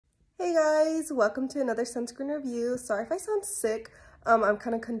Hey guys, welcome to another sunscreen review. Sorry if I sound sick, I'm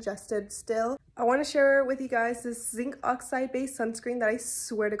kind of congested still. I want to share with you guys this zinc oxide based sunscreen that I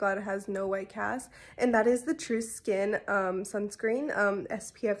swear to God has no white cast, and that is the TruSkin sunscreen,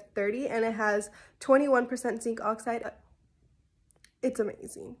 SPF 30, and it has 21% zinc oxide. It's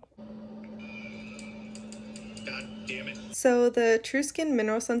amazing. God damn it. So the TruSkin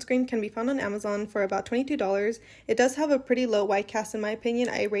mineral sunscreen can be found on Amazon for about $22. It does have a pretty low white cast in my opinion.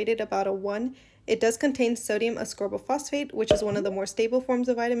 I rate it about a 1. It does contain sodium ascorbyl phosphate, which is one of the more stable forms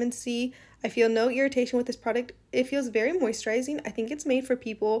of vitamin C. I feel no irritation with this product. It feels very moisturizing. I think it's made for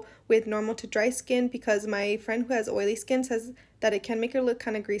people with normal to dry skin because my friend who has oily skin says that it can make her look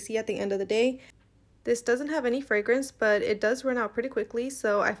kind of greasy at the end of the day. This doesn't have any fragrance, but it does run out pretty quickly,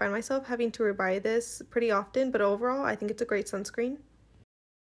 so I find myself having to rebuy this pretty often, but overall, I think it's a great sunscreen.